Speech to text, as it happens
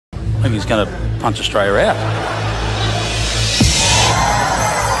I think he's going to punch Australia out.《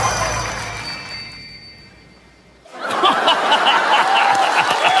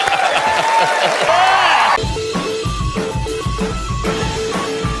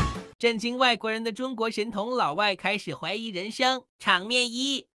震惊外国人的中国神童》老外开始怀疑人生，场面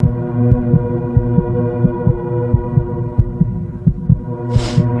1。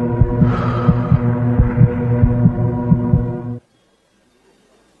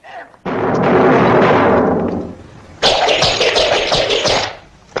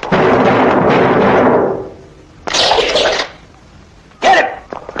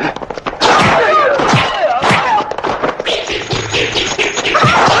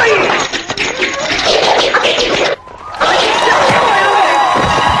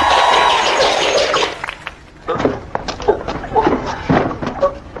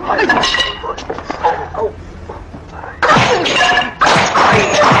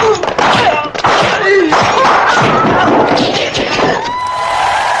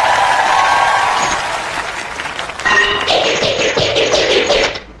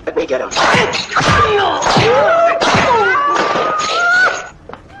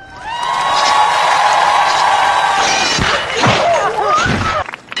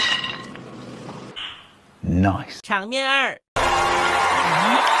Nice. 场面2。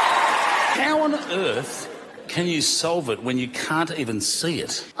How on earth can you solve it when you can't even see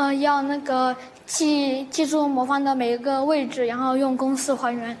it? 要那个记住魔方的每一个位置，然后用公式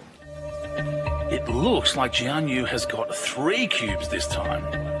还原。It looks like Jianyu has got 3 cubes this time.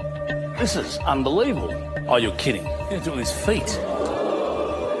 This is unbelievable. Oh, you're kidding. He's doing his feet.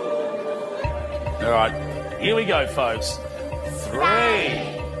 All right, here we go, folks. 3,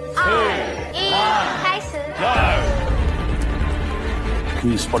 2, 1, 开始。 go!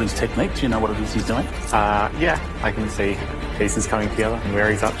 Can you spot his technique? Do you know what it is he's doing? Yeah, I can see pieces coming together and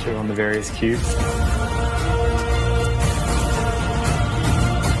where he's up to on the various cubes.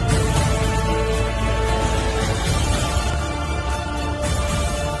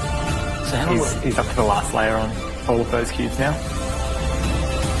 So He's up to the last layer on all of those cubes now.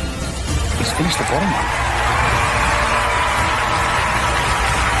 He's finished the bottom one.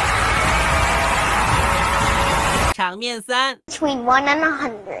 Between 1 and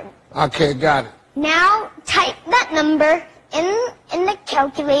 100. Okay, got it. Now type that number in the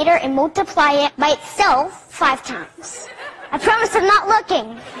calculator and multiply it by itself 5 times. I promise I'm not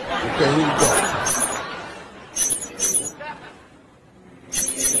looking. Okay, here you go.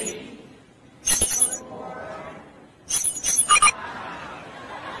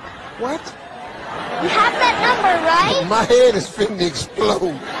 What? You have that number, right? My head is finna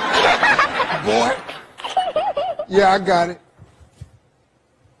explode. Boy. Yeah, I got it.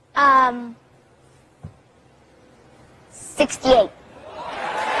 68. Okay,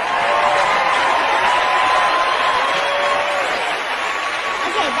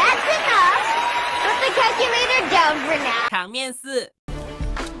 that's enough. Put the calculator down for now. 场面4。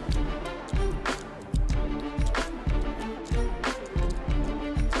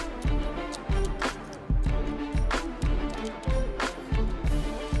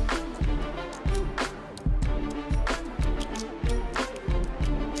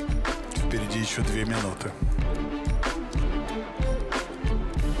Впереди еще 2 минуты.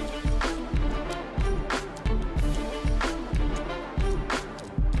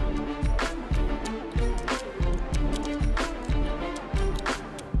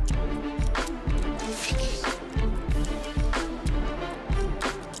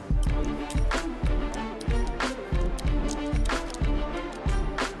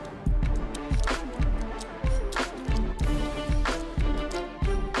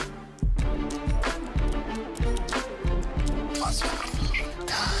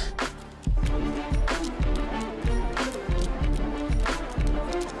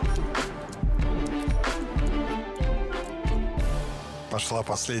 Пошла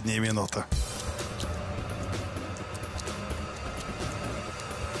последняя минута.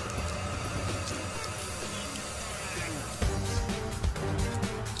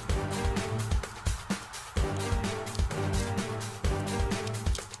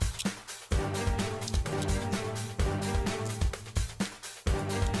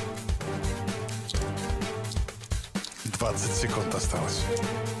 «20 секунд осталось».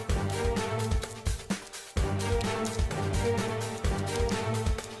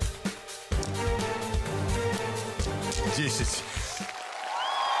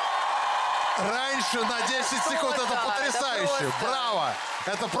 Раньше на 10 секунд. Это потрясающе. Браво.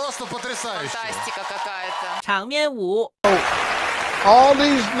 Это просто потрясающе. Фантастика какая-то. 场面5。All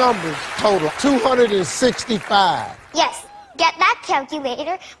these numbers total 265. Yes, get that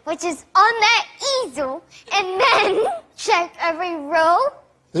calculator, which is on that easel, and then check every row.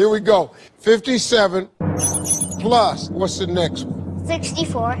 Here we go. 57 plus, what's the next one?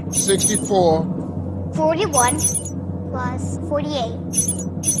 64. 64 41 plus 48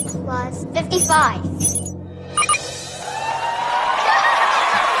 plus 55.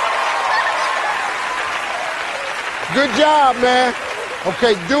 Good job, man.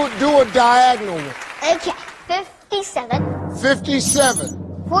 Okay, do a diagonal one. Okay, 57,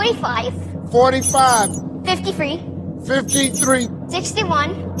 57, 45, 45, 53, 53,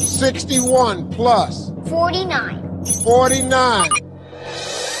 61, 61 plus 49. 49.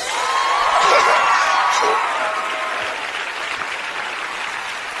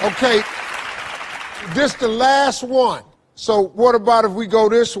 Okay, this the last one. So what about if we go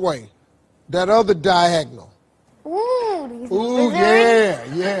this way? That other diagonal. Ooh, these Ooh, numbers are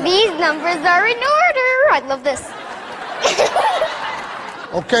yeah. These numbers are in order. I love this.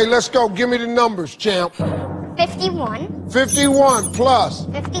 Okay, let's go. Give me the numbers, champ. 51, 51 plus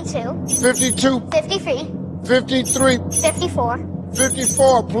 52, 52, 53, 53, 54,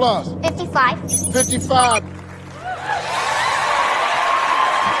 54 plus 55, 55.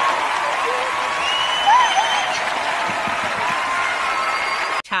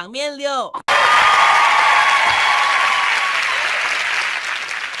 "场面6。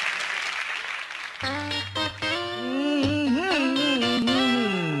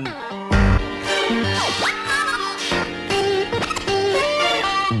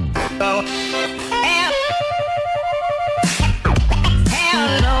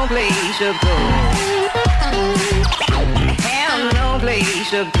no place to go. Have no place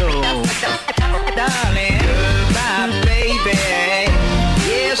to go. Darling, goodbye, baby.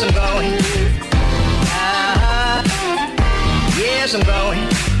 Yes, I'm going. Yes, I'm going.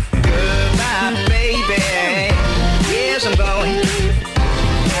 Goodbye, baby. Yes, I'm going.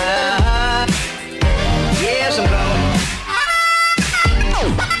 Yes, I'm going.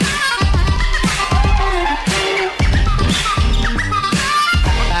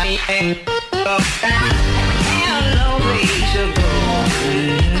 Have no place to go.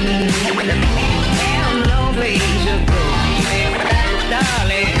 Have no place to go.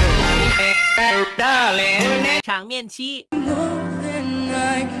 Darling, darling. 场面7。 Than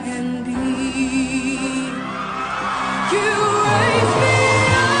I can be. You raise me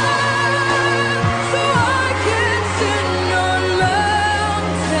up so I can stand on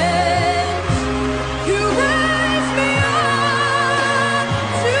mountains. You raise me up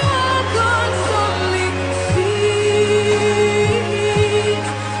to walk on sunny seas.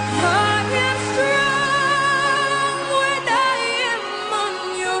 I am strong when I am on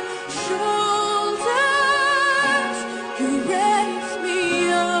your shoulders. You raise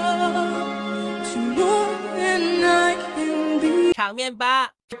me up to more than I can be. 场面8。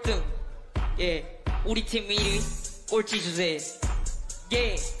 예, 우리 팀 1위 꼴찌 주세요.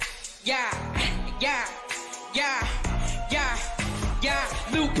 예, 야, 야, 야, 야, 야,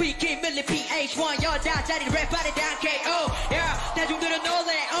 루피, 김밀리, PH1 여자 자리 랩하는 단 KO. 야, 대중들은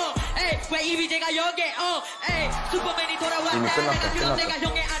놀래. 에이, 왜 이미재가 여기? 에이, 슈퍼맨이 돌아왔다. 내가 내가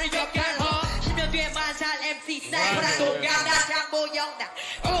형의 알을 역할. 10년 뒤에 만살 MC 사이버랑 동갑 나 장보영당.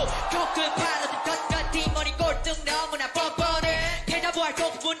 조금 팔아도 컷컷 팀머리 꼴등 너무나 뻔뻔해. 대자보할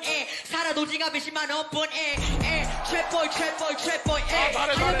덕분에 살아도 지갑에 10만원 뿐에. 트랩보이 트랩보이 트랩보이.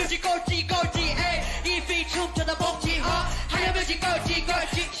 하얀뮤직 꼴찌 꼴찌. 이피 춤춰다 뽕찌. 하얀뮤직 꼴찌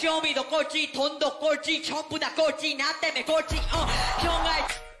꼴찌. 쇼미도 꼴찌 돈도 꼴찌 전부 다 꼴찌 나 때문에 꼴찌. 형아이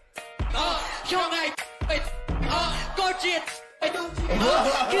형아이 꼴찌.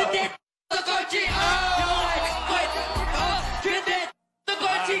 근데 너 꼴찌. 형아이 근데 너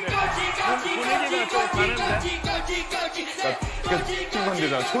꼴찌 꼴찌 꼴찌 꼴찌 꼴찌 꼴찌 꼴찌 꼴찌. 찍은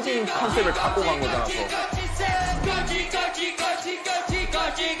데잖아. 초딩 컨셉을 갖고 간 거잖아. 또.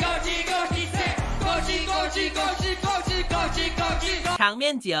 场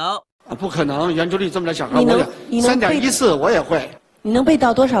面9。 不可能，圆周率这么来想啊！我也3.14，我也会。你能背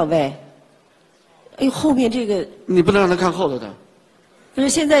到多少位？哎呦，后面这个你不能让他看后头的。不是，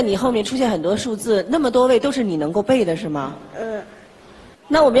现在你后面出现很多数字，那么多位都是你能够背的是吗？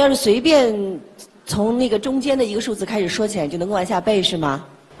那我们要是随便从那个中间的一个数字开始说起来，就能够往下背是吗？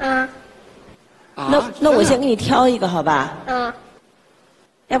那我先给你挑一个好吧？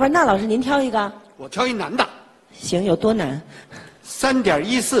要不然那老师您挑一个。我挑一难的。行，有多难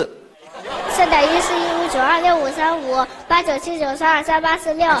？3.14。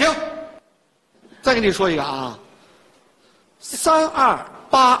3.14159265389793238436。停。再给你说一个啊。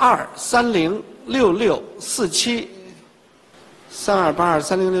3282306647。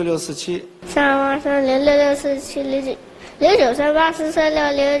3282306647。3282306647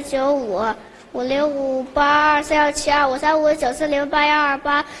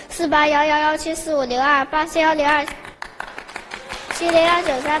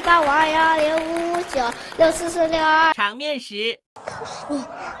 场面时，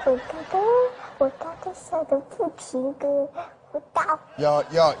我刚刚笑得不停的，我大。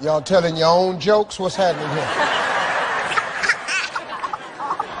Y'all telling your own jokes? What's happening here?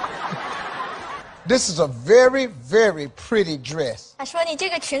 This is a very, very pretty dress. 他说你这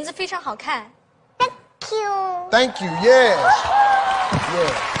个裙子非常好看。Thank you. Yes.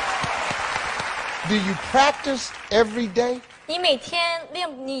 Yeah. Do you practice every day? 你每天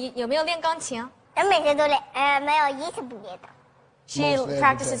你有没有练钢琴啊？我每天都练，没有一次不练的。She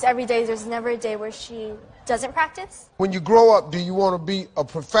practices every day. There's never a day where she doesn't practice. When you grow up, do you want to be a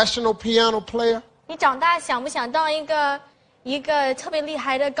professional piano player? 你长大想不想当一个特别厉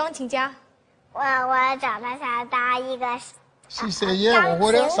害的钢琴家？我长大想当一个。She said, "Yeah, well,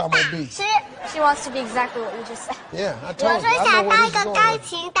 what else I'm gonna be?" She wants to be exactly what you just said. Yeah, I told you. 我说想当一个钢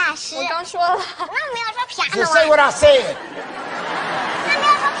琴大师。我刚说了。那没有说 piano 啊。Just say what I said. 那没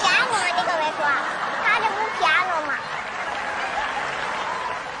有说 piano 啊，你可没说，他就不 piano 嘛。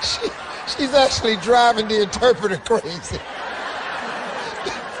She's actually driving the interpreter crazy.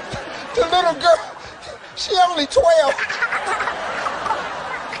 The little girl, she only 12.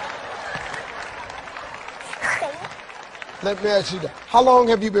 Let me ask you that. How long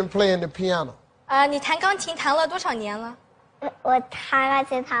have you been playing the piano? 你弹钢琴弹了多少年了？我弹钢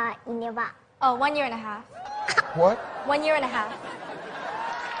琴弹了1年半。哦 ，1 year and a half. What? 1 year and a half.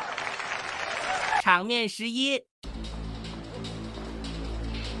 场面11。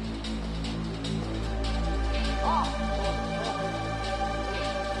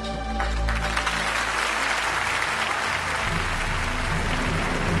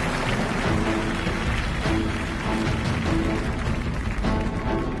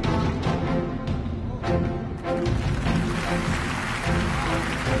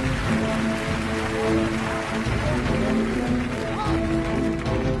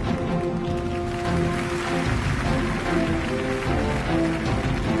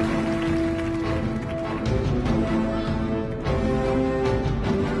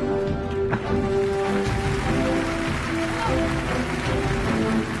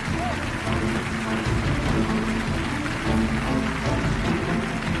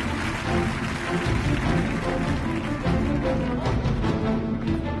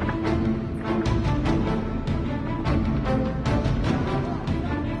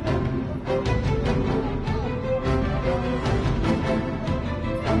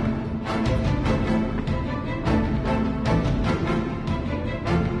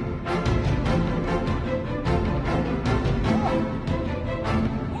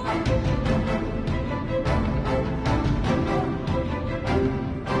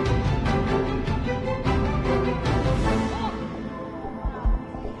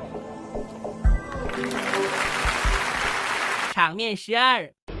场面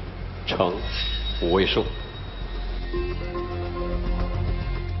12。乘5位数。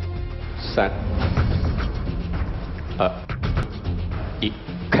3、2、1，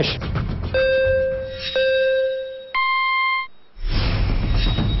开始。6。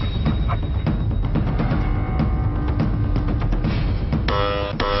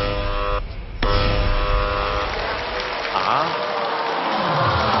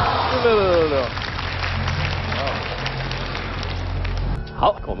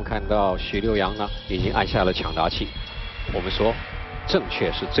好，我们看到许六阳呢已经按下了抢答器。我们说，正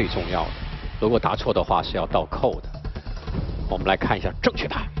确是最重要的，如果答错的话是要倒扣的。我们来看一下正确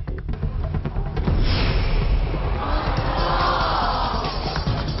答案。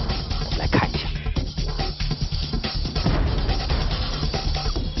我们来看一下。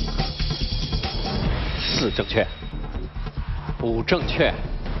4正确，5正确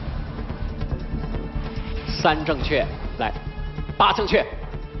，3正确，来，8正确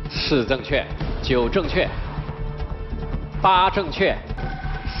，4正确，9正确，8正确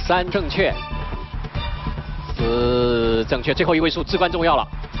，3正确，4正确，最后一位数至关重要了。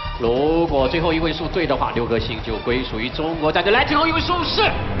如果最后一位数对的话，6颗星就归属于中国战队。来，最后一位数是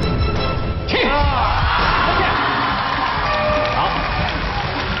7。好，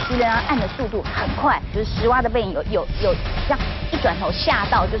徐良按的速度很快，就是10蛙的背影有这样一转头吓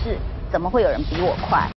到，就是怎么会有人比我快？